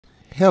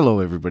Hello,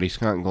 everybody.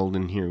 Scott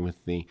Golden here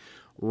with the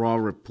Raw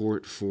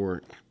report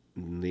for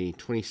the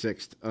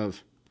 26th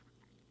of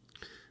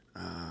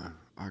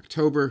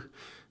October,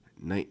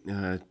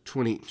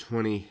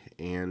 2020.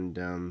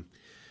 And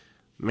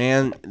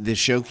man, this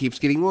show keeps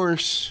getting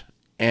worse.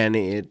 And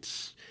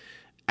it's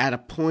at a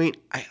point,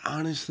 I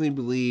honestly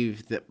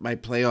believe that by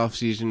playoff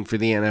season for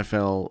the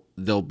NFL,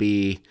 there'll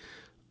be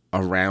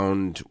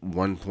around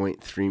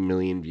 1.3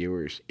 million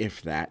viewers,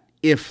 if that.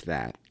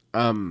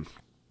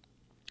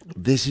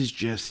 This is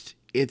just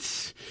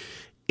it's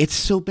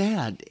so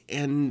bad,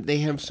 and they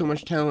have so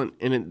much talent,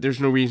 and there's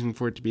no reason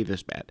for it to be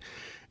this bad.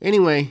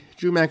 Anyway,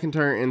 Drew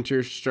McIntyre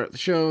enters to start the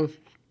show.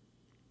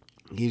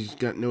 He's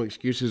got no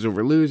excuses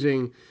over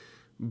losing,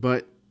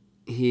 but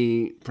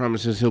he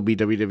promises he'll be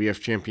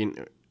WWF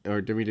champion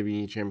or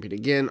WWE champion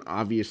again.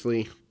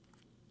 Obviously,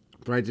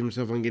 prides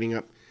himself on getting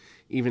up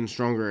even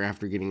stronger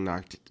after getting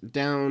knocked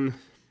down.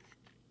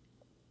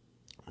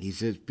 He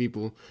says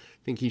people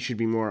think he should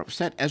be more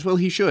upset, as well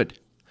he should.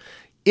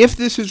 If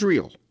this is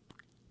real,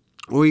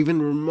 or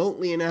even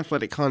remotely an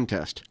athletic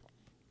contest,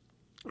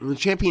 and the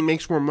champion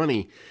makes more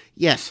money,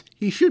 yes,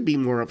 he should be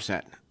more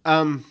upset.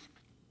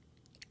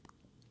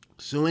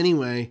 So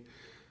anyway,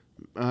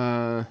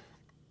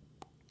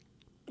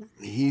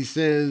 he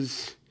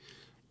says,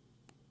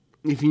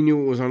 if you knew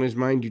what was on his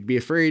mind, you'd be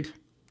afraid.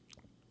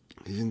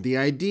 Isn't the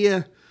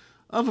idea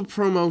of a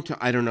promo to,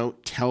 I don't know,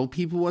 tell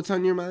people what's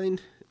on your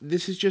mind?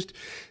 This is just,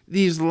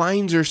 these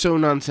lines are so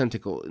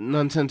nonsensical.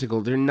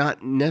 They're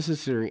not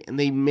necessary, and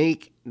they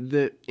make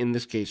in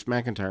this case,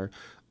 McIntyre,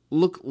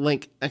 look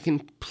like a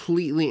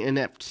completely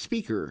inept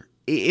speaker.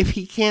 If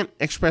he can't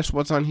express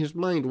what's on his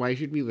mind, why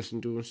should we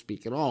listen to him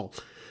speak at all?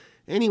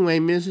 Anyway,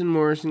 Miz and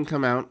Morrison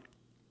come out.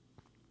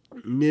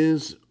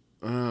 Miz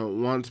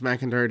wants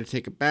McIntyre to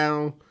take a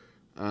bow.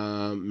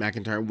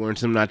 McIntyre warns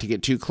them not to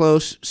get too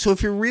close. So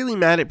if you're really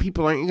mad at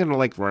people, aren't you going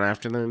to run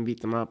after them and beat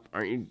them up?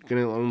 Aren't you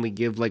going to only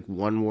give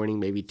one warning,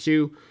 maybe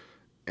two?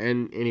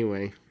 And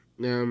anyway,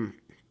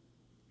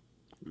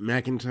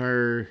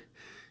 McIntyre,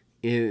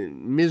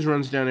 Miz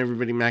runs down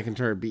everybody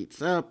McIntyre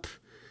beats up.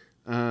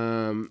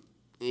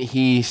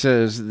 He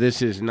says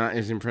this is not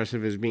as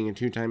impressive as being a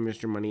two-time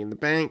Mr. Money in the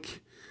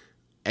Bank,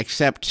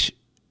 except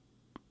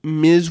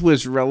Miz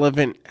was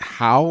relevant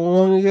how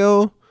long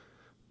ago?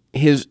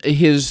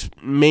 His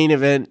main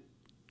event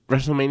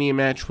WrestleMania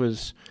match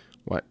was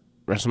what?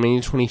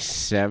 WrestleMania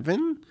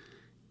 27?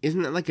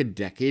 Isn't that a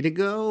decade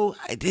ago?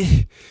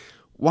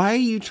 Why are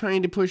you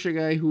trying to push a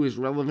guy who was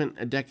relevant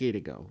a decade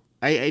ago?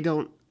 I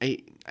don't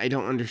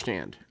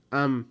understand.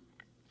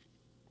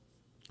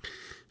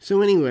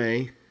 So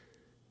anyway,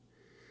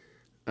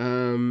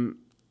 Miz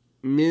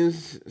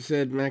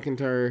said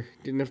McIntyre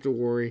didn't have to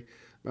worry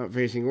about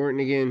facing Orton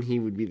again. He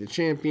would be the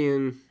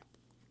champion.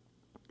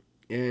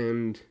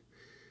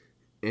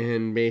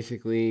 And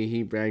basically,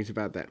 he brags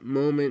about that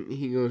moment.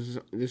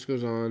 This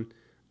goes on.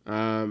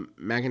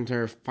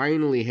 McIntyre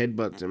finally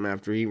headbutts him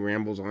after he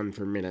rambles on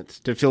for minutes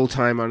to fill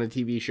time on a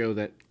TV show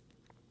that,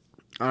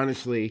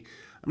 honestly,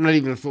 I'm not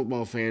even a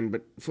football fan,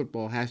 but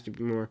football has to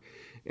be more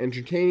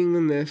entertaining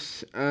than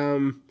this.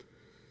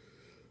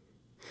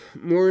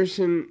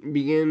 Morrison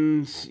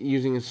begins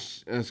using a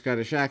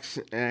Scottish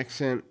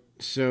accent,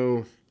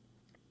 so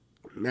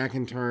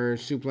McIntyre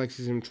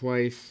suplexes him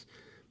twice.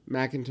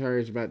 McIntyre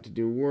is about to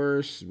do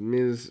worse.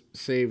 Miz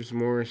saves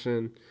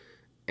Morrison,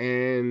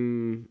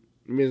 and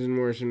Miz and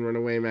Morrison run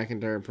away.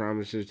 McIntyre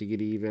promises to get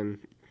even,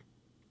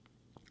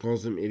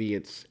 calls them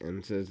idiots,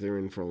 and says they're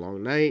in for a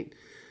long night.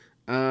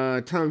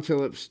 Tom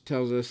Phillips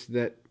tells us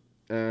that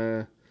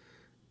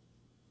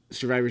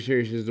Survivor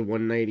Series is the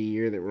one night a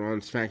year that Raw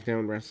and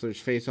SmackDown wrestlers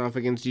face off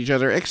against each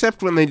other,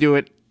 except when they do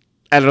it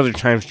at other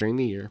times during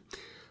the year.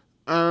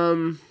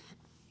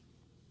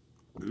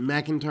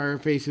 McIntyre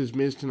faces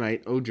Miz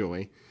tonight, oh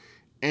joy.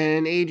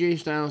 And AJ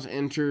Styles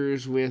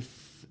enters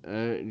with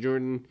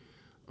Jordan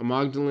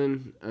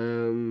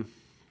Amogdalin.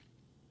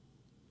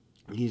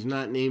 He's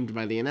not named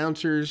by the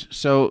announcers,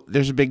 so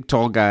there's a big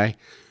tall guy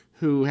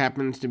who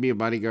happens to be a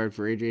bodyguard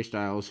for AJ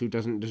Styles who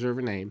doesn't deserve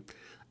a name.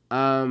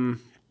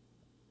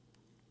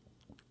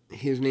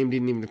 His name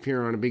didn't even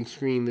appear on a big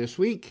screen this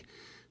week,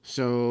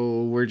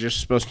 so we're just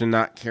supposed to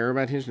not care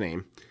about his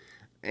name.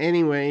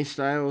 Anyway,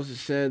 Styles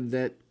said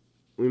that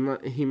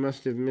he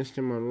must have missed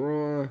him on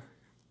Raw.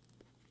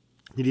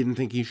 He didn't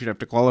think he should have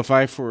to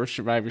qualify for a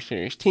Survivor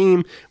Series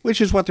team, which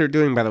is what they're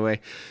doing, by the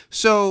way.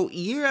 So,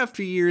 year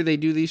after year, they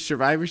do these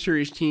Survivor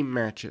Series team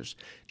matches.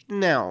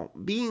 Now,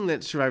 being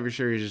that Survivor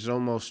Series is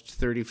almost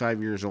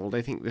 35 years old,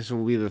 I think this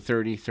will be the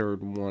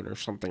 33rd one or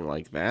something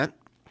like that.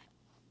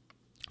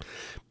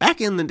 Back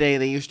in the day,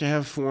 they used to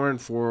have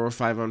 4-on-4 or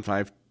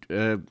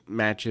 5-on-5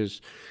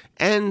 matches,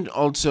 and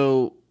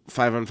also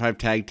 5-on-5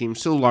 tag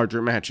teams, so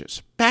larger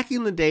matches. Back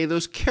in the day,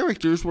 those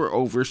characters were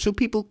over, so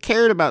people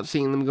cared about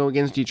seeing them go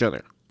against each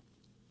other.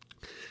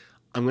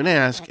 I'm going to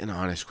ask an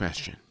honest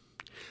question.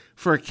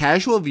 For a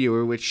casual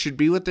viewer, which should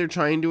be what they're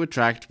trying to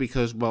attract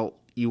because, well,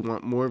 you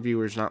want more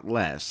viewers, not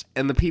less,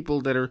 and the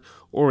people that are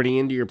already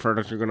into your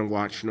product are going to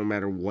watch no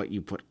matter what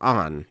you put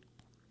on.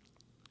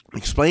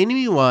 Explain to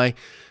me why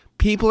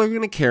people are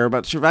going to care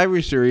about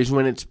Survivor Series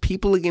when it's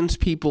people against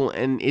people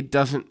and it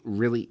doesn't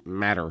really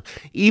matter.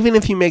 Even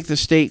if you make the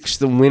stakes,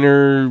 the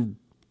winner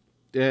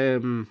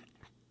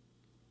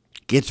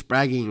gets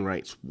bragging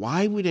rights.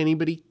 Why would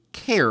anybody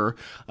care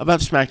about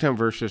SmackDown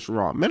versus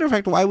Raw? Matter of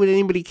fact, why would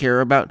anybody care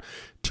about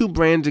two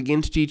brands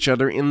against each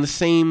other in the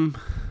same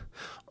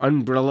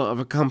umbrella of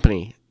a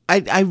company?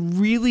 I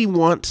really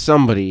want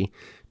somebody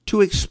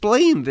to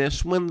explain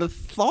this when the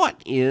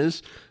thought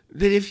is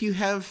that if you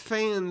have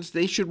fans,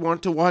 they should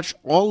want to watch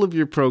all of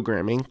your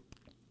programming,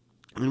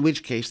 in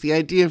which case the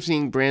idea of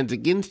seeing brands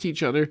against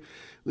each other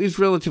is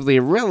relatively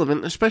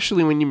irrelevant,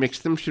 especially when you mix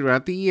them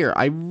throughout the year.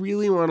 I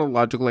really want a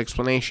logical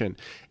explanation,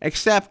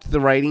 except the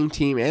writing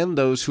team and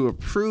those who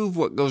approve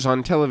what goes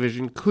on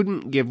television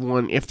couldn't give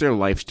one if their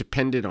lives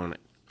depended on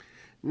it.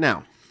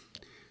 Now,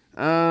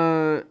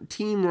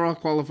 Team Raw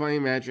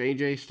qualifying match,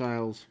 AJ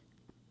Styles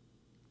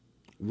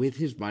with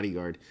his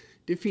bodyguard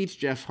defeats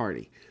Jeff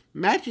Hardy.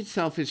 Match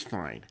itself is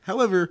fine.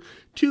 However,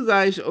 two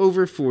guys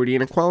over 40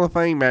 in a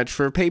qualifying match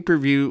for a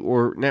pay-per-view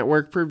or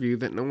network per-view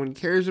that no one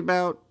cares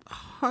about,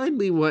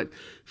 hardly what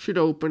should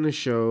open a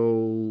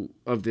show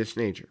of this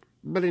nature.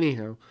 But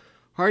anyhow,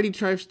 Hardy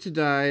tries to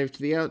dive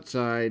to the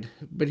outside,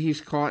 but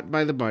he's caught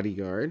by the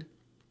bodyguard,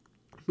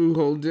 who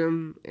holds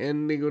him,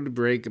 and they go to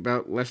break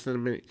about less than a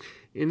minute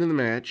into the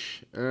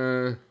match.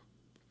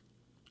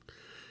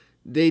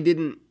 They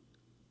didn't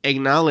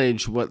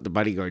acknowledge what the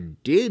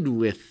bodyguard did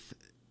with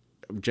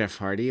Jeff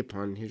Hardy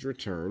upon his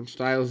return.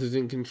 Styles is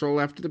in control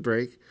after the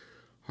break.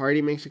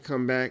 Hardy makes a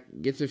comeback,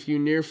 gets a few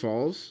near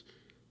falls.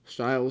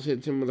 Styles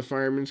hits him with a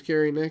fireman's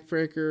carry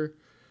neckbreaker.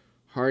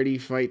 Hardy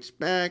fights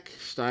back.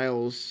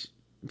 Styles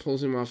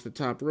pulls him off the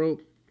top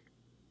rope.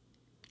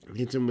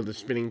 Hits him with a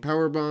spinning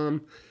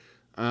powerbomb.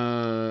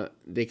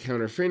 They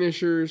counter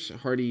finishers.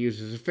 Hardy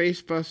uses a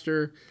face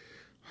buster.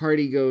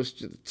 Hardy goes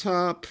to the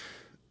top,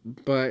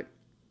 but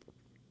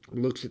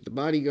looks at the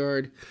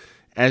bodyguard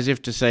as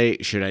if to say,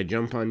 should I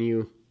jump on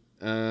you?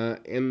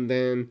 And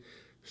then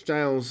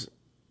Styles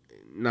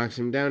knocks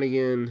him down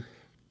again.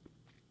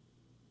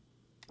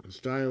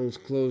 Styles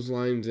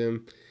clotheslines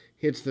him,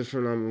 hits the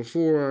phenomenal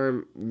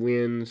forearm,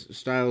 wins.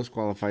 Styles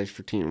qualifies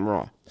for Team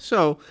Raw.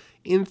 So,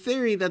 in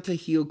theory, that's a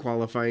heel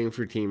qualifying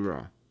for Team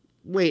Raw.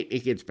 Wait,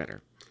 it gets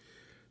better.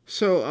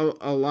 So,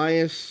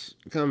 Elias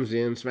comes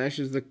in,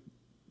 smashes the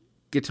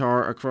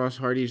guitar across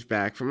Hardy's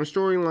back from a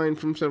storyline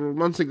from several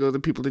months ago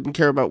that people didn't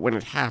care about when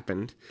it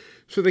happened.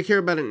 So they care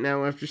about it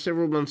now after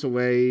several months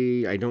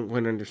away. I don't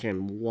quite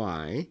understand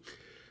why.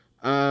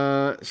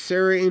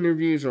 Sarah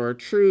interviews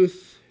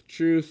R-Truth.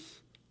 Truth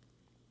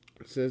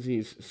says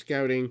he's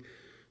scouting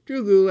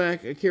Drew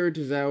Gulak, Akira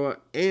Tozawa,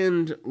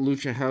 and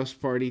Lucha House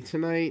Party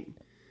tonight.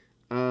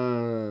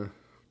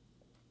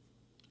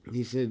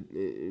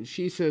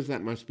 She says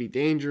that must be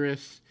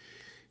dangerous.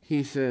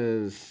 He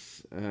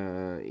says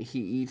he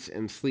eats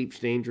and sleeps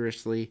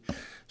dangerously.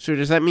 So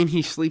does that mean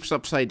he sleeps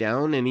upside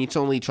down and eats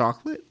only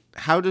chocolate?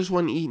 How does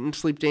one eat and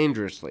sleep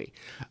dangerously?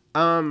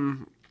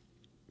 So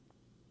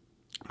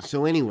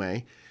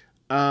anyway,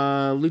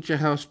 Lucha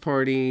House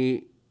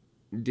Party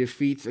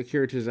defeats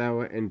Akira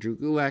Tozawa and Drew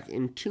Gulak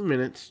in 2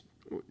 minutes,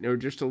 or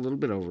just a little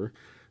bit over.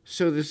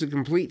 So this is a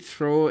complete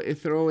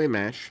throwaway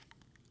match.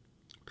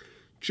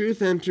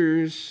 Truth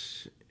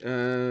enters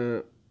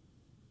to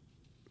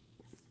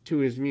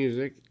his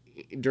music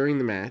during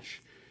the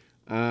match.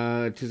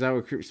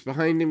 Tozawa creeps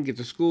behind him, gets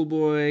a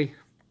schoolboy,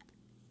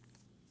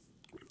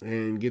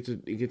 and gets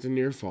a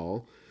near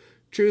fall.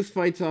 Truth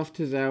fights off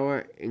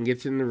Tozawa and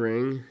gets in the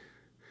ring.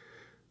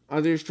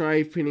 Others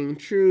try pinning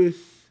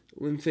Truth.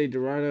 Lince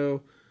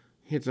Dorado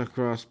hits a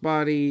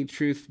crossbody.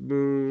 Truth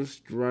moves.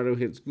 Dorado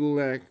hits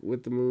Gulak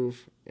with the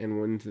move and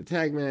wins the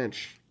tag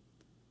match.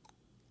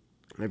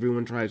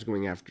 Everyone tries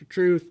going after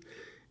Truth,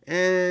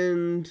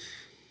 and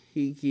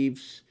he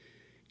keeps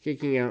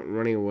kicking out and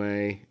running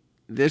away.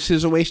 This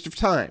is a waste of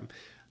time.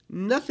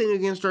 Nothing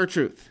against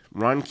R-Truth.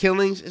 Ron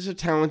Killings is a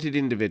talented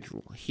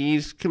individual.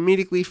 He's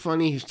comedically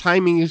funny. His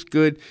timing is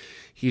good.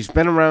 He's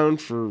been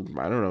around for,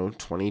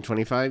 20,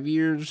 25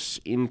 years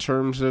in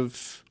terms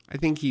of, I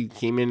think he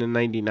came in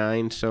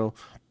 99, so,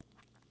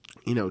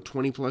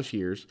 20 plus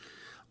years.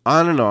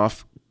 On and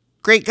off.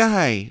 Great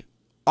guy.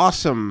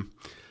 Awesome.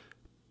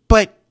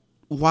 But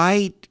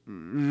why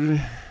do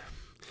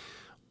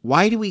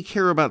we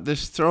care about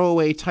this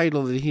throwaway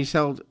title that he's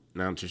held,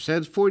 announcer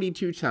says,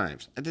 42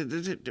 times?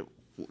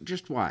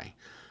 Just why?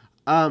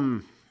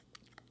 And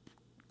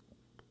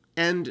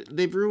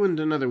they've ruined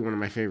another one of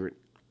my favorite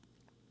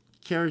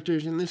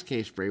characters, in this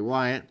case, Bray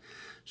Wyatt.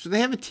 So they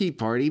have a tea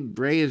party.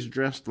 Bray is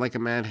dressed like a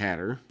Mad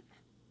Hatter.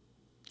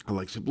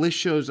 Alexa Bliss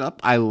shows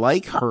up. I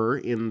like her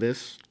in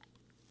this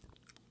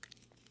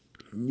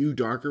new,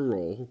 darker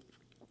role.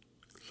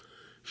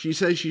 She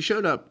says she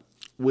showed up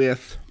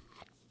with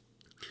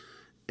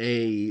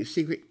a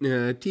secret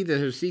tea that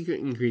has a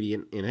secret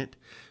ingredient in it.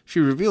 She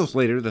reveals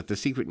later that the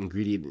secret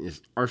ingredient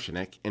is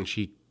arsenic, and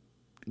she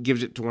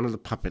gives it to one of the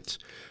puppets.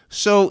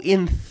 So,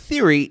 in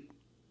theory,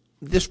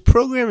 this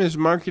program is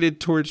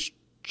marketed towards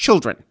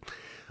children,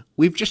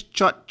 We've just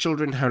taught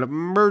children how to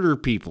murder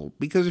people,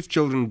 because if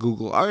children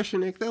Google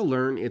arsenic, they'll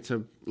learn it's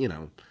a,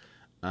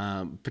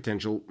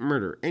 potential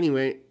murder.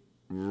 Anyway,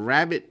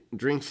 Rabbit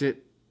drinks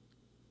it,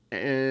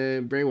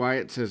 and Bray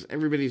Wyatt says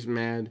everybody's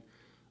mad.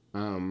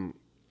 And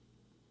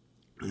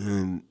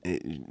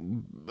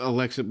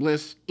Alexa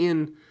Bliss,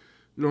 in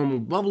normal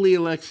bubbly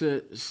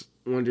Alexa,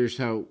 wonders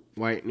how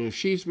Wyatt knows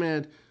she's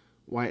mad.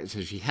 Wyatt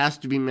says she has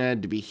to be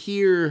mad to be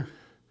here.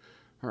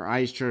 Her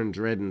eyes turn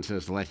red and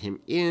says, let him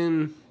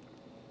in.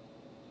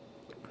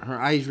 Her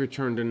eyes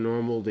return to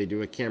normal. They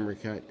do a camera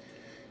cut.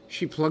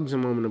 She plugs a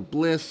moment of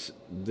bliss.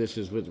 This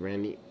is with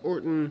Randy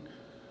Orton.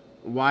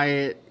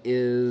 Wyatt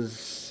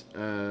is...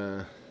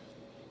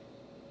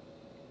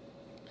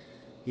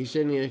 he's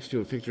standing next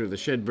to a picture of the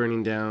shed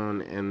burning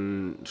down,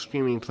 and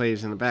screaming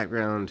plays in the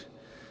background.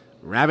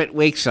 Rabbit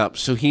wakes up,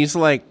 so he's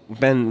like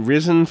been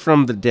risen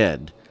from the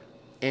dead.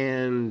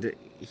 And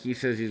he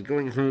says he's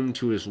going home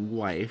to his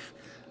wife.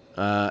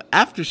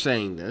 After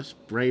saying this,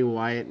 Bray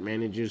Wyatt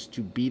manages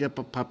to beat up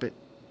a puppet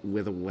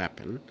with a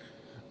weapon.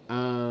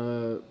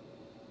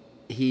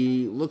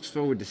 He looks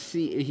forward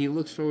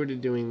to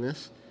doing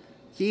this.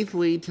 Keith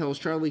Lee tells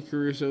Charlie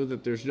Caruso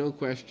that there's no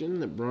question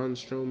that Braun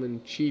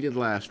Strowman cheated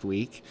last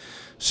week.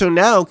 So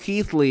now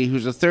Keith Lee,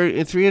 who's a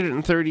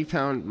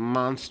 330-pound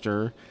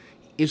monster,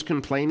 is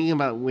complaining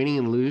about winning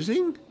and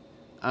losing.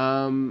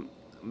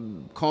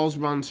 Calls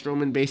Braun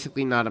Strowman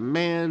basically not a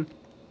man.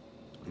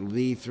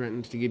 Lee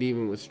threatens to get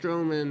even with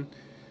Strowman.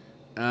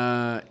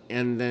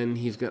 And then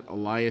he's got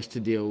Elias to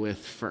deal with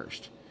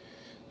first.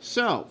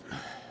 So,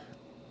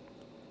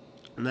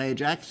 Nia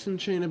Jax and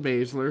Shayna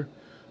Baszler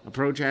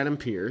approach Adam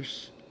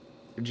Pearce.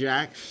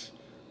 Jax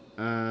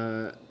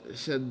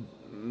said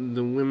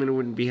the women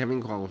wouldn't be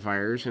having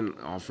qualifiers and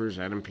offers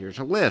Adam Pearce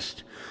a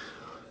list.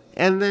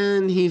 And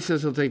then he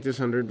says he'll take this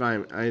under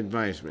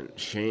advisement.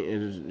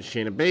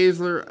 Shayna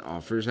Baszler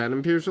offers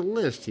Adam Pearce a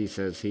list. He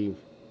says he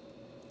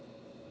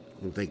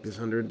will take this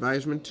under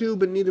advisement too,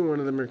 but neither one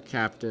of them are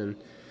captain.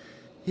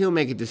 He'll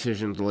make a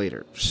decision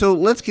later. So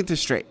let's get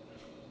this straight.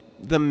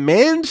 The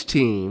men's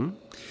team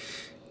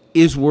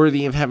is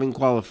worthy of having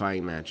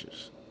qualifying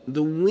matches.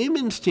 The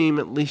women's team,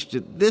 at least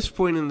at this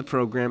point in the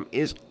program,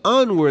 is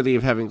unworthy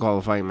of having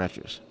qualifying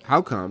matches.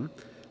 How come?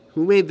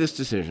 Who made this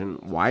decision?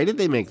 Why did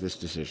they make this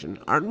decision?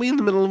 Aren't we in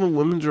the middle of a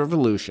women's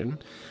revolution?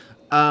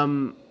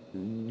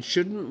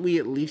 Shouldn't we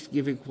at least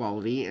give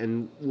equality,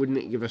 and wouldn't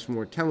it give us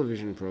more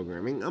television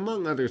programming,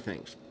 among other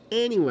things?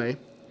 Anyway,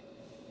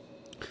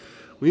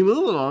 we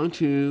move along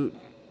to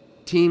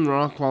Team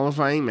Raw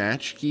qualifying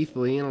match, Keith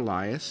Lee and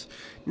Elias.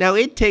 Now,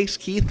 it takes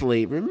Keith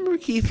Lee. Remember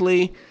Keith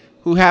Lee,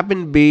 who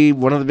happened to be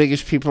one of the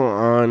biggest people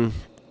on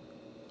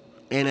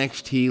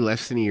NXT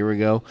less than a year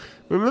ago?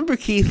 Remember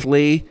Keith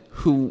Lee,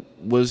 who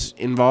was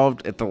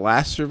involved at the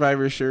last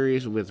Survivor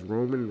Series with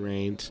Roman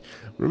Reigns?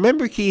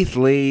 Remember Keith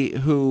Lee,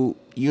 who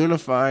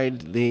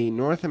unified the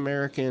North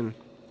American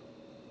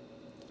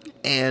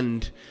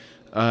and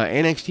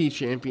NXT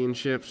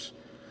championships?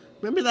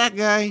 Remember that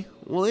guy?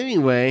 Well,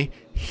 anyway,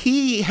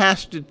 he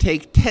has to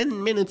take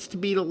 10 minutes to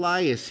beat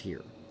Elias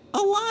here.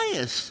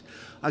 Elias,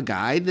 a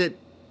guy that,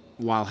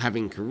 while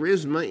having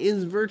charisma,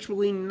 is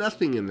virtually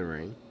nothing in the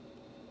ring.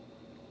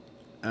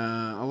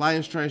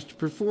 Elias tries to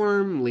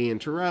perform. Lee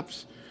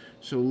interrupts.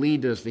 So Lee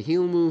does the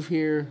heel move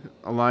here.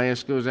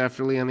 Elias goes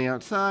after Lee on the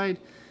outside.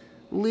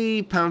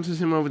 Lee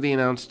pounces him over the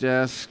announce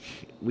desk.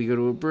 We go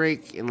to a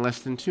break in less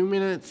than 2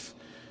 minutes.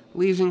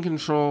 Lee's in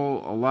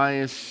control.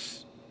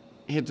 Elias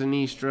hits a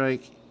knee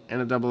strike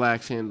and a double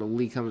axe handle.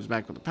 Lee comes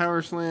back with a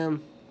power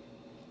slam.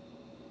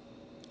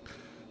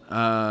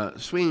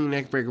 Swinging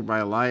neckbreaker by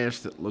Elias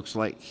that looks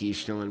like he's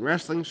still in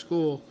wrestling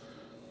school.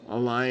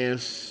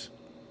 Elias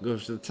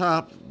goes to the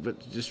top,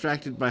 but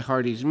distracted by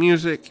Hardy's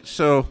music.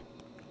 So,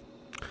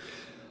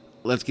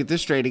 let's get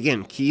this straight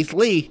again. Keith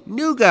Lee,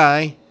 new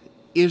guy,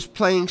 is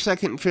playing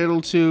second fiddle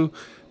to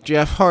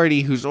Jeff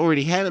Hardy, who's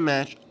already had a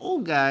match.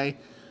 Old guy,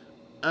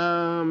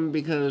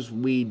 because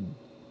we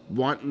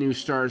want new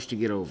stars to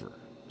get over.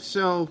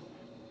 So,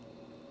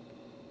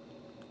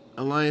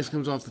 Elias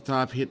comes off the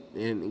top, hit,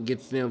 and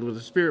gets nailed with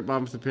a spirit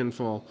bomb for the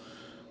pinfall.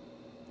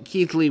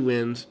 Keith Lee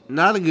wins.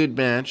 Not a good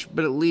match,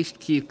 but at least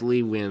Keith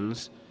Lee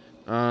wins.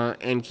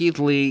 And Keith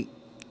Lee,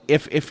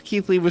 if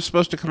Keith Lee was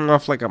supposed to come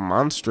off like a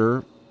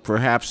monster,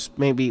 perhaps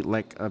maybe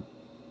like a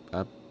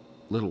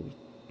little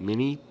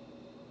mini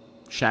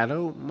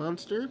shadow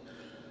monster.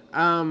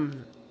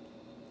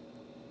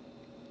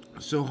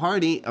 So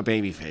Hardy, a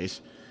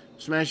babyface,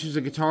 smashes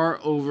a guitar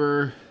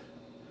over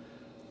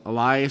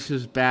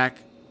Elias's back,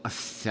 a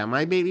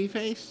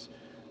semi-babyface.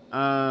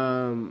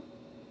 Tom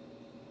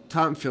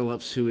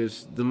Phillips, who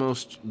is the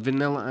most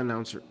vanilla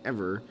announcer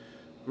ever,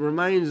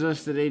 reminds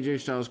us that AJ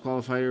Styles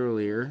qualified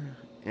earlier,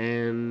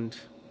 and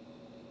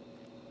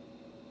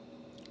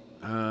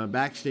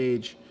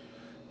backstage,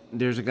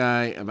 there's a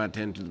guy about to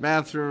enter the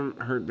bathroom.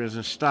 Hurt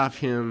Business stop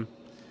him.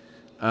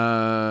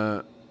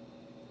 Oddly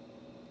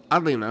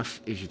enough,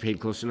 if you paid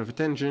close enough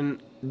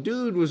attention,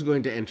 dude was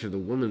going to enter the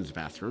women's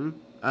bathroom.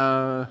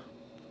 I'm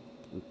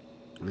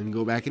going to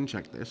go back and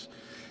check this.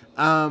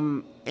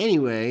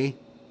 Anyway,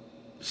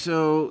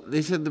 so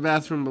they said the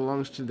bathroom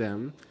belongs to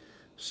them.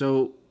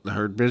 So the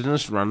Hurt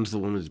Business runs the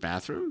women's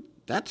bathroom.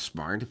 That's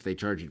smart if they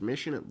charge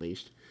admission at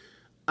least.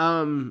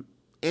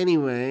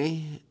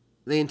 Anyway,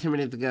 they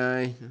intimidate the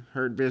guy.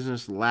 Hurt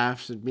Business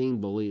laughs at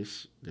being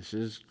bullies. This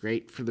is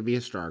great for the Be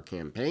a Star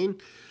campaign.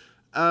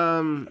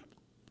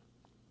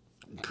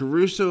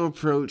 Caruso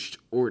approached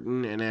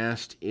Orton and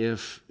asked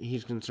if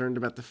he's concerned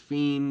about the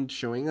Fiend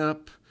showing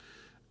up.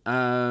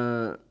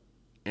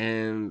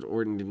 And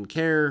Orton didn't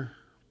care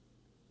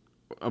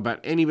about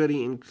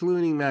anybody,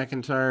 including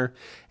McIntyre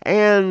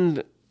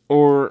and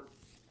or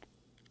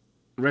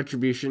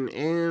Retribution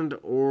and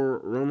or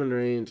Roman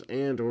Reigns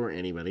and or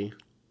anybody.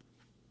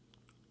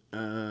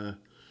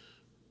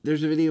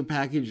 There's a video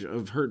package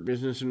of Hurt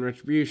Business and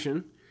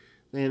Retribution.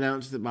 They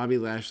announced that Bobby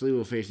Lashley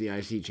will face the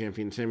IC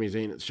champion Sami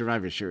Zayn at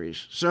Survivor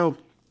Series. So,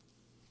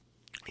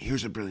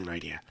 here's a brilliant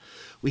idea.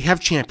 We have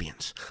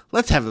champions.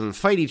 Let's have them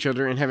fight each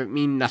other and have it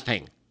mean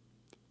nothing.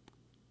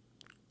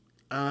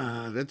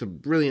 That's a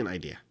brilliant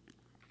idea.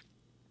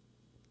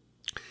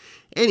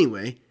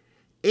 Anyway,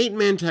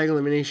 8-man tag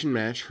elimination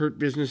match. Hurt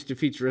Business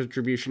defeats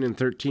Retribution in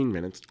 13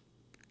 minutes.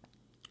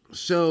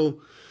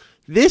 So,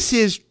 this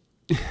is...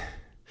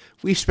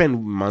 we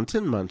spend months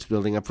and months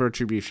building up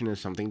Retribution as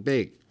something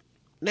big.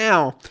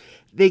 Now,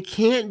 they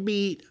can't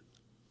beat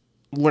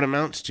what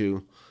amounts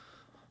to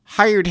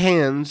hired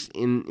hands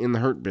in the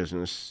Hurt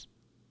Business,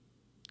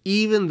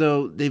 even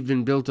though they've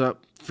been built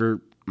up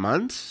for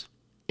months.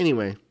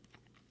 Anyway,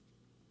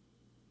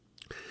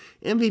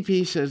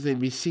 MVP says they'd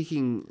be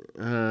seeking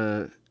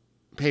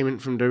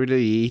payment from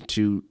WWE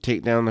to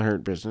take down the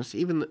Hurt Business,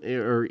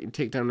 or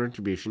take down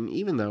Retribution,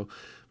 even though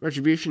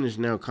Retribution is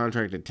now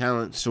contracted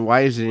talent, so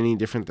why is it any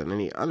different than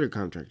any other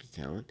contracted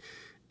talent?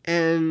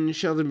 And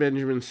Shelton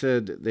Benjamin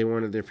said they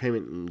wanted their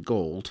payment in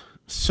gold.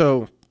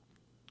 So,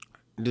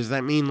 does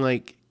that mean,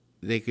 like,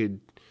 they could,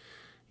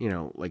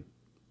 like,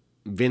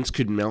 Vince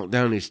could melt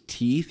down his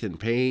teeth and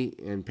pay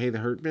the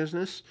Hurt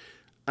Business?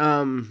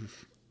 After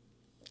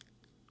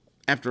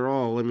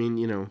all, I mean,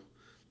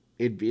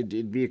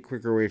 it'd be a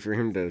quicker way for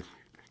him to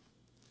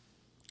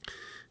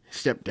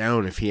step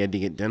down if he had to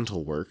get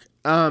dental work.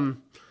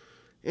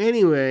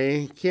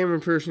 Anyway, camera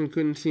person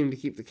couldn't seem to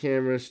keep the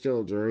camera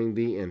still during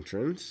the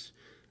entrance.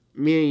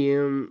 Mia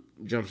Yim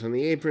jumps on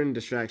the apron,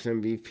 distracts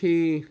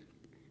MVP,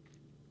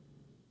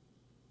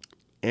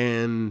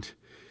 and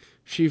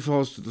she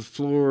falls to the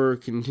floor,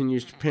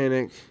 continues to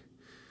panic.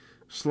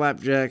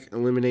 Slapjack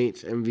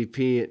eliminates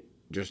MVP at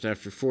just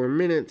after 4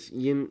 minutes.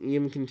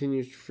 Yim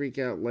continues to freak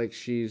out like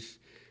she's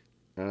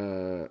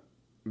been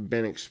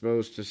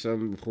exposed to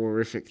some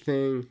horrific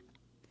thing,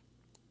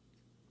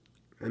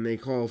 and they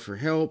call for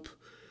help.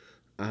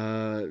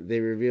 They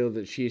reveal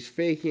that she's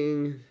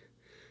faking,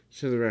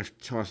 so the ref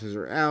tosses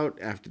her out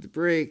after the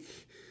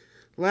break.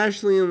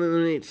 Lashley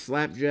eliminates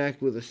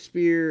Slapjack with a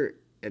spear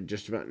at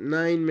just about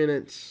 9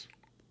 minutes.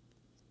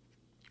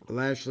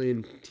 Lashley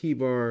and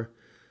T-Bar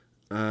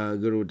go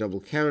to a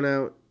double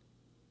countout,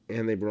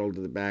 and they brawl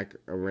to the back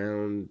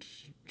around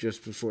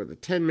just before the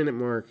 10-minute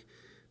mark.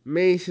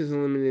 Mace is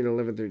eliminated at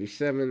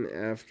 11:37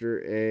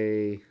 after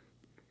a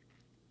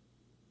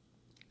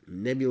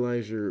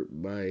nebulizer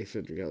by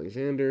Cedric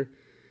Alexander.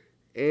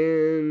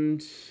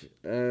 And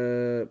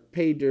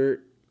pay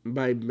dirt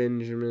by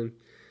Benjamin.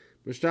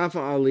 Mustafa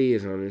Ali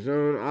is on his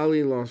own.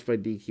 Ali lost by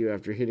DQ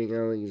after hitting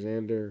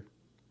Alexander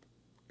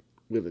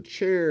with a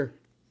chair.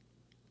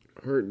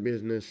 Hurt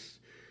Business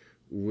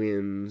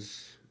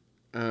wins.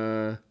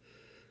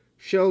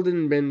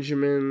 Sheldon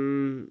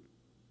Benjamin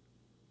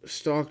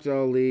stalked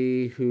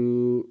Ali,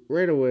 who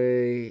right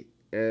away,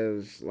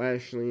 as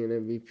Lashley and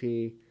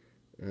MVP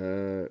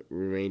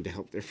remained to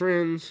help their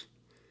friends.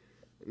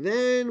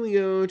 Then we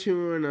go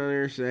to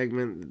another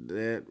segment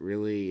that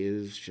really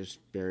is just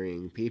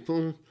burying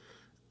people.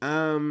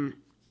 Angel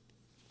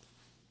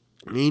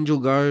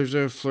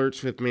Garza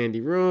flirts with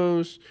Mandy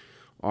Rose,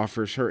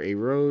 offers her a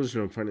rose,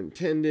 no pun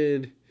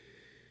intended.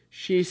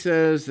 She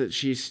says that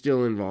she's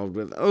still involved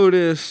with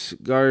Otis.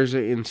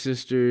 Garza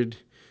insisted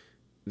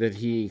that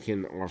he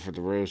can offer the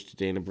rose to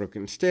Dana Brooke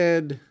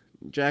instead.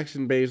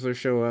 Jackson Baszler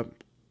show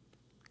up.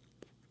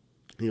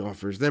 He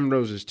offers them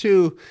roses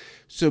too.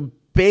 So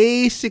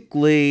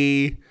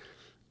basically,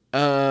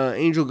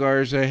 Angel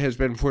Garza has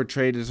been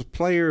portrayed as a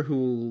player who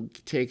will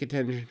take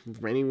attention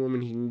from any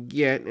woman he can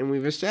get, and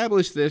we've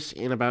established this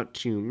in about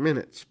 2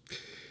 minutes.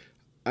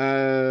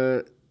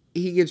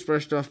 He gets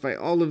brushed off by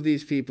all of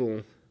these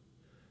people,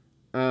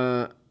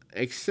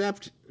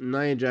 except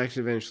Nia Jax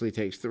eventually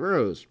takes the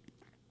rose.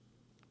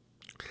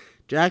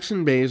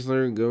 Jackson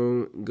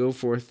Baszler go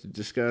forth to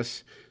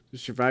discuss the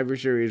Survivor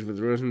Series with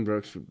Rose and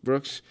Brooks.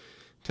 Brooks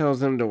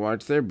tells them to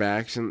watch their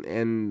backs,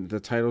 and the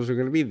titles are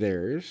going to be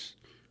theirs.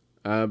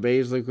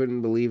 Baszler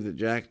couldn't believe that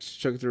Jax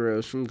took the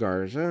rose from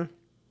Garza.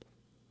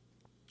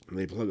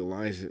 They plug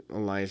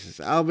Elias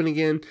Albin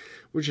again,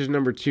 which is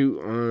number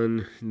 2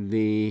 on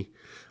the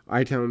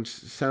iTunes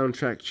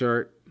soundtrack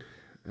chart.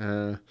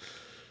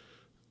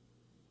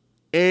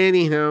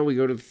 Anyhow, we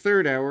go to the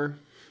third hour.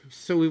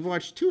 So we've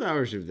watched 2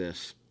 hours of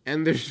this.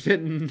 And there's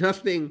been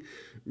nothing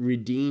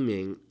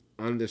redeeming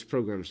on this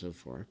program so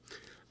far.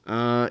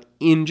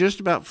 In just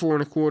about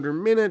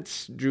 4.25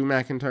 minutes, Drew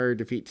McIntyre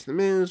defeats The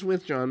Miz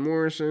with John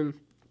Morrison.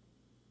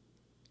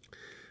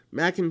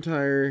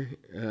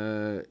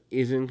 McIntyre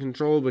is in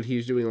control, but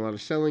he's doing a lot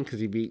of selling because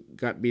he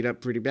got beat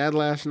up pretty bad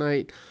last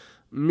night.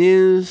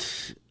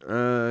 Miz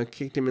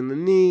kicked him in the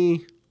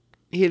knee,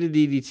 hit a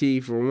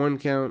DDT for a 1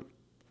 count.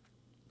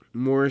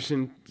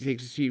 Morrison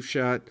takes a cheap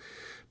shot.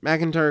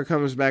 McIntyre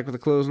comes back with a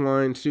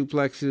clothesline,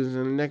 suplexes,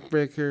 and a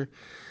neckbreaker.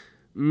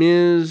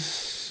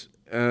 Miz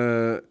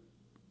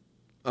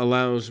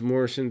allows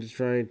Morrison to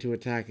try to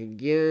attack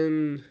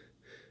again.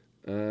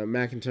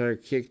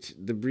 McIntyre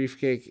kicked the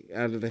briefcase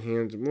out of the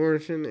hands of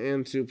Morrison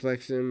and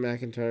suplexed him.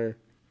 McIntyre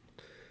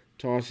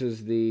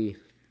tosses the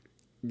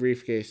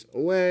briefcase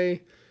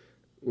away,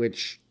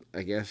 which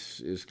I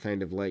guess is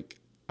kind of like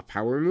a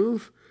power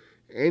move.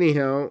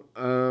 Anyhow,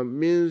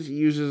 Miz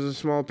uses a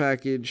small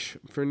package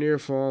for near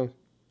fall.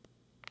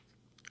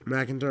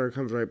 McIntyre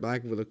comes right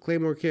back with a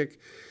Claymore kick,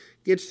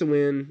 gets the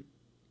win.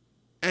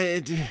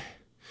 And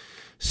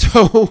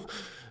so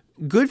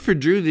good for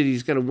Drew that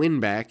he's got a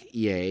win back,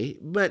 yay.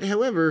 But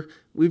however,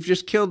 we've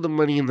just killed the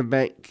Money in the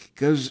Bank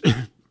because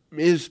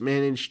Miz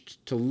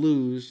managed to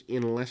lose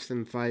in less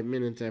than 5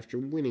 minutes after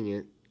winning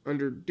it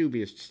under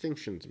dubious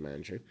distinctions,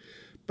 manager.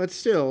 But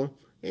still,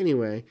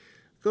 anyway,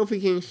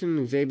 Kofi Kingston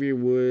and Xavier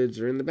Woods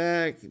are in the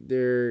back.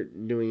 They're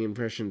doing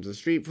impressions of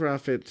Street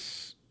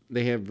Profits.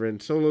 They have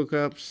red Solo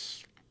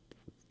cups.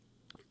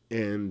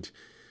 And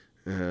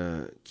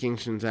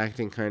Kingston's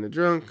acting kind of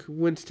drunk.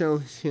 Woods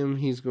tells him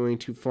he's going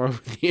too far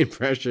with the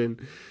impression.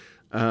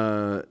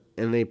 And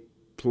they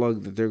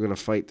plug that they're going to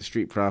fight the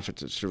Street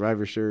Profits at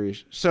Survivor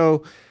Series.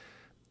 So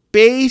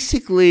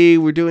basically,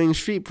 we're doing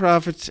Street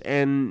Profits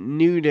and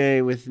New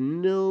Day with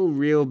no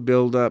real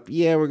build-up.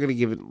 Yeah, we're going to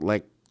give it,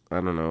 like, I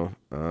don't know,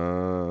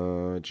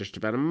 just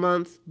about a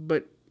month.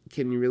 But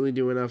can you really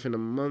do enough in a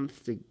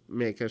month to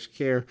make us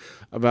care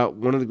about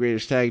one of the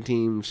greatest tag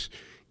teams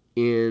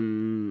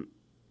in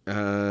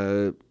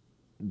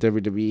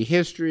WWE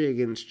history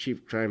against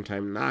cheap Crime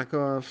Time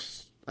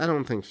knockoffs? I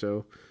don't think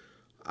so.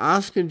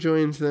 Asuka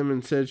joins them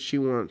and says she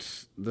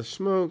wants the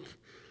smoke.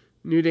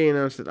 New Day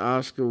announced that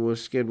Asuka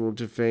was scheduled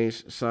to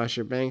face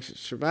Sasha Banks at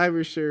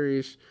Survivor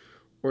Series.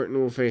 Orton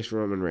will face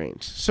Roman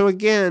Reigns. So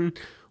again,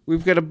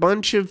 we've got a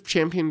bunch of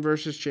champion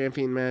versus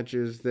champion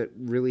matches that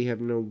really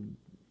have no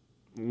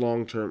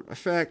long-term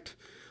effect.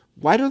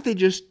 Why don't they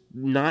just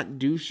not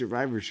do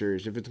Survivor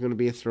Series if it's going to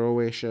be a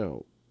throwaway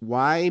show?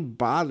 Why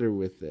bother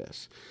with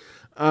this?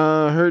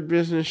 Hurt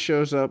Business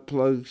shows up,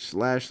 plugs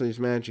Lashley's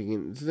match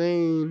against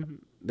Zayn.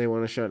 They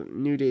want a shot at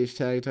New Day's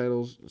tag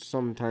titles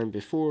sometime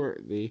before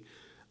the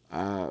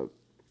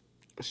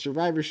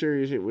Survivor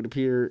Series, it would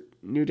appear.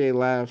 New Day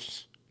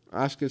laughs.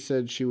 Asuka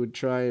said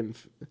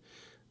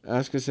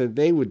Asuka said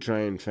they would try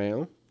and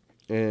fail.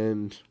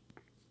 And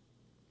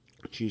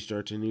she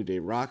starts a New Day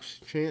Rocks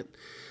chant.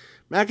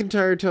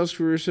 McIntyre tells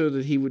Caruso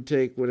that he would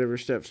take whatever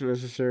steps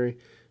necessary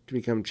to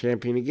become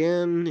champion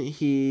again.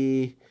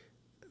 He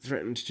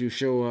threatens to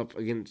show up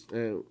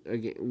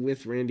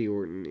with Randy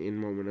Orton in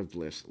Moment of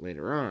Bliss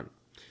later on.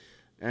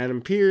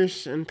 Adam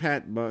Pearce and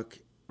Pat Buck,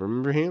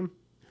 remember him?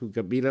 Who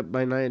got beat up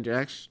by Nia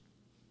Jax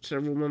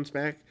several months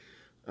back,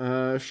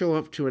 show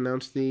up to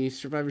announce the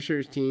Survivor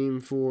Series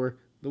team for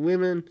the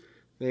women.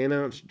 They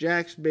announced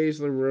Jax,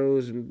 Baszler,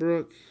 Rose, and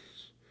Brooks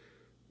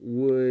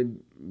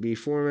would be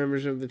 4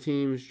 members of the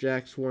teams.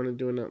 Jax wanted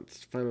to announce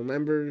the final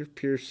member.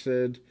 Pearce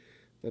said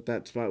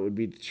that spot would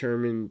be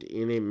determined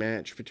in a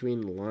match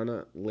between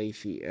Lana,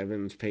 Lacey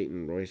Evans,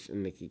 Peyton Royce,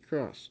 and Nikki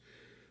Cross.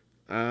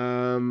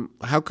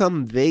 How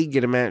come they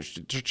get a match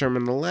to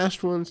determine the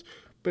last ones,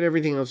 but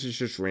everything else is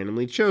just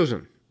randomly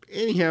chosen?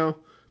 Anyhow,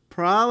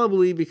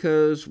 probably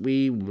because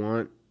we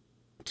want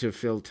to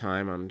fill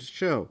time on the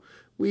show.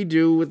 We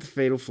do with the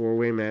fatal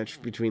 4-way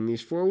match between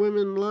these 4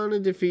 women. Lana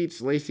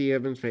defeats Lacey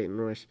Evans, Peyton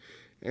Royce,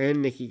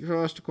 and Nikki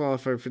Cross to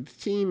qualify for the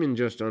team in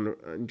just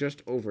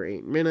over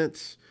 8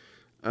 minutes.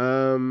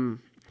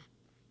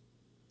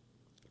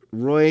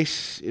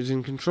 Royce is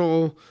in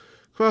control.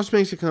 Cross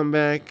makes a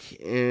comeback,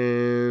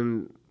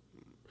 and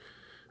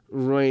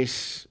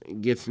Royce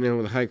gets nailed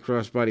with a high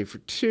cross body for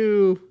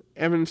 2.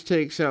 Evans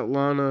takes out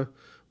Lana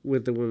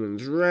with the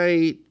women's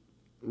right.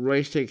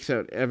 Royce takes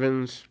out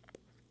Evans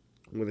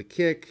with a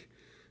kick,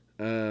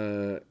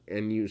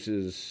 and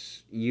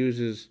uses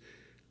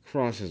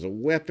Cross as a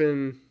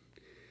weapon.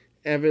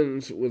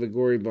 Evans with a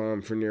gory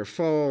bomb for near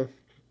fall.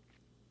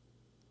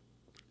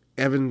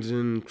 Evans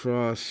and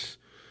Cross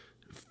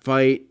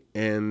fight,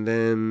 and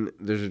then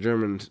there's a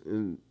German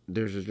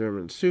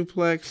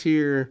suplex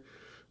here.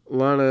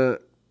 Lana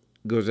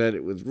goes at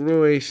it with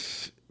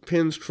Royce,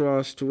 pins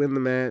Cross to win the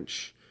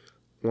match.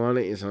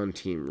 Lana is on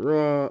Team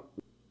Raw.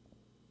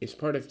 Is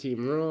part of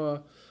Team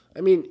Raw.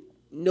 I mean,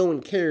 no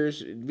one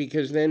cares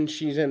because then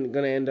she's going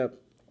to end up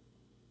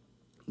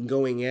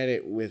going at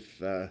it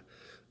with,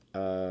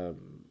 all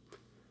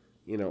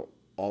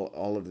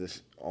of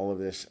this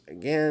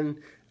again.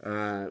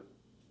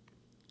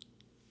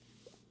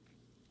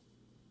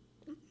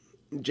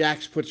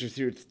 Jax puts her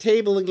through the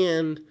table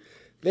again.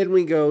 Then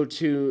we go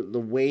to the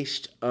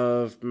waist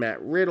of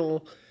Matt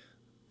Riddle.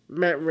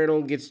 Matt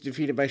Riddle gets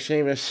defeated by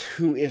Sheamus,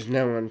 who is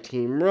now on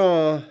Team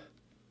Raw.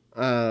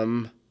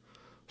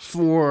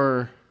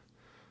 For,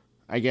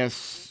 I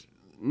guess,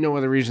 no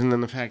other reason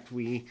than the fact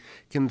we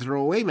can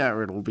throw away Matt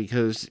Riddle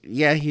because,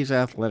 yeah, he's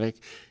athletic.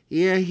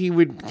 Yeah, he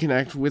would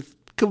connect with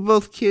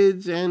both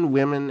kids and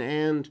women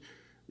and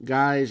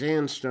guys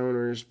and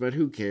stoners, but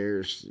who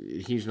cares?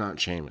 He's not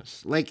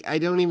Sheamus. Like, I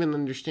don't even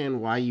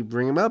understand why you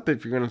bring him up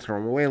if you're going to throw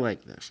him away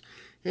like this.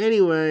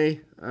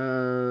 Anyway,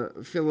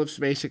 Phillips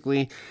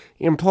basically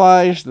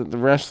implies that the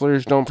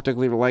wrestlers don't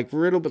particularly like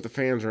Riddle, but the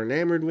fans are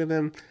enamored with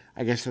him.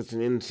 I guess that's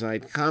an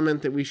inside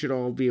comment that we should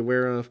all be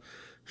aware of.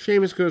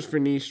 Sheamus goes for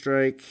knee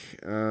strike.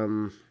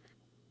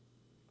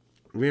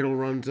 Riddle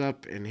runs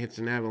up and hits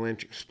an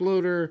avalanche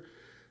exploder.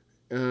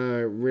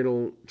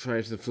 Riddle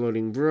tries the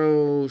floating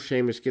bro.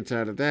 Sheamus gets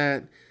out of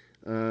that.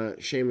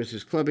 Sheamus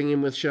is clubbing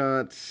him with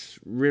shots.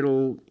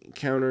 Riddle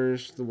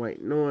counters the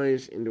white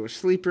noise into a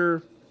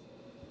sleeper.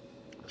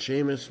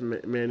 Sheamus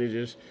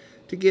manages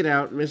to get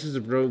out, misses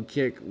a brogue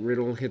kick.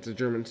 Riddle hits a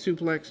German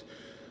suplex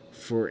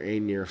for a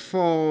near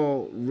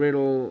fall.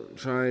 Riddle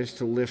tries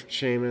to lift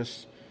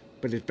Sheamus,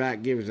 but his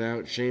back gives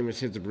out. Sheamus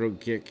hits a brogue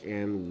kick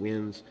and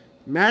wins.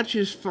 Match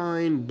is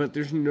fine, but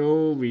there's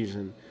no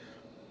reason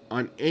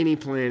on any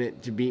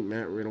planet to beat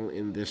Matt Riddle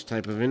in this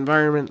type of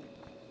environment.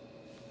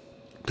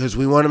 Because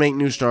we want to make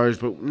new stars,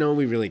 but no,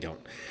 we really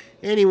don't.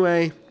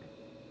 Anyway,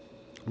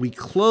 we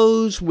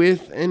close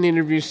with an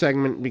interview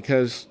segment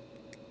because,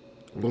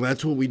 well,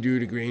 that's what we do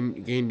to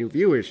gain new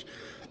viewers.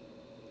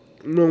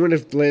 Moment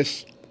of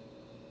Bliss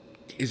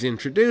is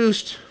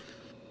introduced.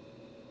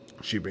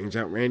 She brings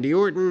out Randy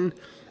Orton.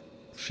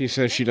 She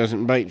says she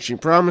doesn't bite, she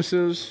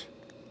promises.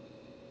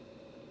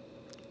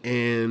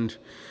 And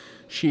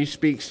she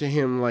speaks to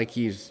him like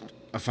he's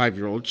a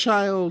 5-year-old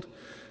child.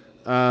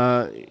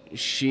 Orton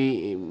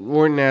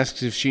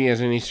asks if she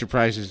has any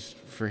surprises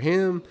for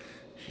him.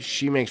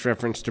 She makes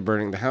reference to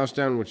burning the house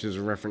down, which is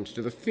a reference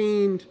to The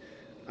Fiend.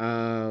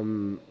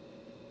 And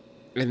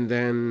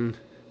then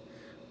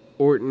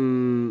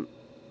Orton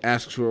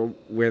asks her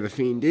where The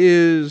Fiend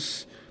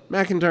is.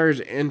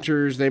 McIntyre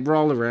enters. They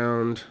brawl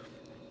around.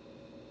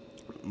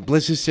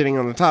 Bliss is sitting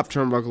on the top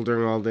turnbuckle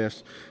during all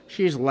this.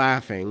 She's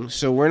laughing,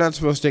 so we're not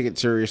supposed to take it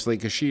seriously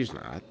because she's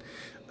not.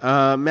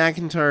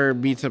 McIntyre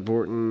beats up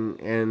Orton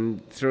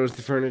and throws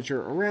the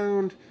furniture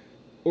around.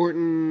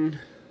 Orton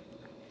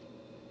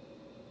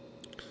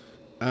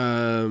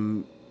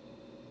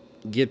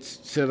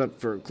gets set up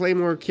for a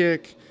Claymore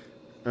kick.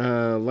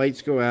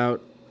 Lights go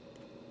out.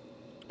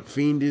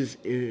 Fiend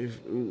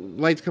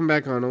lights come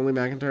back on. Only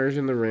McIntyre's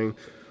in the ring.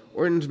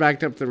 Orton's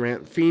backed up the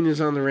ramp. Fiend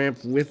is on the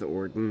ramp with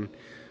Orton.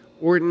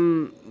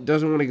 Orton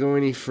doesn't want to go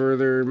any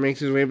further, makes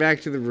his way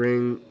back to the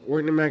ring.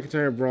 Orton and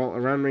McIntyre brawl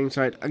around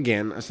ringside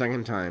again, a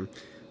second time.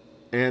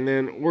 And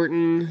then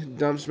Orton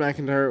dumps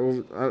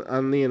McIntyre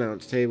on the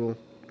announce table.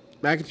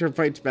 McIntyre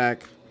fights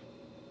back,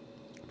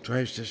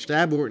 tries to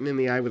stab Orton in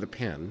the eye with a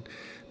pen.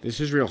 This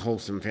is real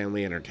wholesome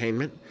family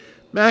entertainment.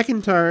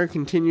 McIntyre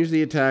continues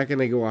the attack and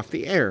they go off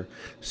the air.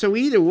 So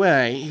either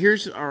way,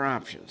 here's our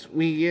options.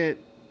 We get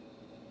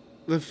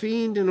The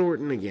Fiend and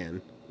Orton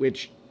again,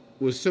 which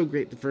was so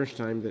great the first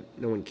time that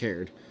no one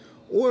cared.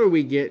 Or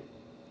we get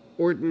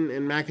Orton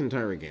and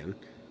McIntyre again,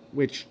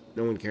 which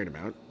no one cared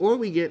about. Or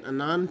we get a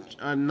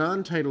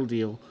non-title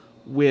deal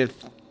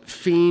with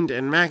Fiend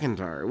and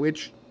McIntyre,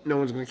 which no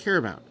one's going to care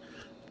about.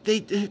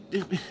 This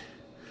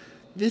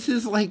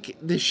is like,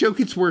 the show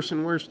gets worse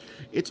and worse.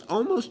 It's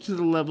almost to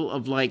the level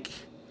of like,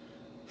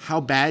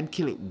 how bad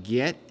can it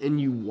get? And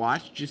you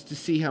watch just to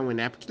see how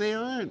inept they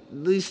are. At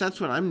least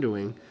that's what I'm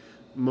doing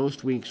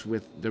most weeks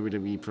with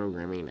WWE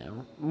programming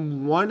now.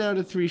 1 out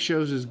of 3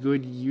 shows is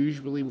good,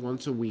 usually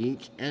once a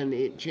week, and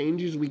it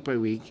changes week by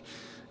week,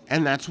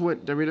 and that's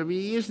what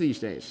WWE is these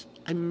days.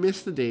 I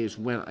miss the days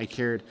when I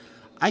cared.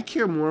 I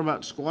care more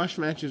about squash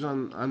matches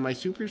on my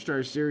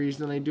Superstar series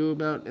than I do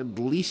about at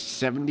least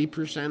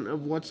 70%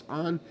 of what's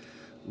on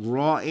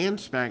Raw and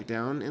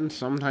SmackDown, and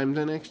sometimes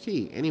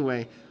NXT.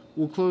 Anyway,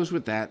 we'll close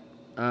with that.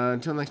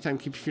 Until next time,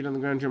 keep your feet on the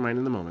ground, your mind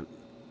in the moment.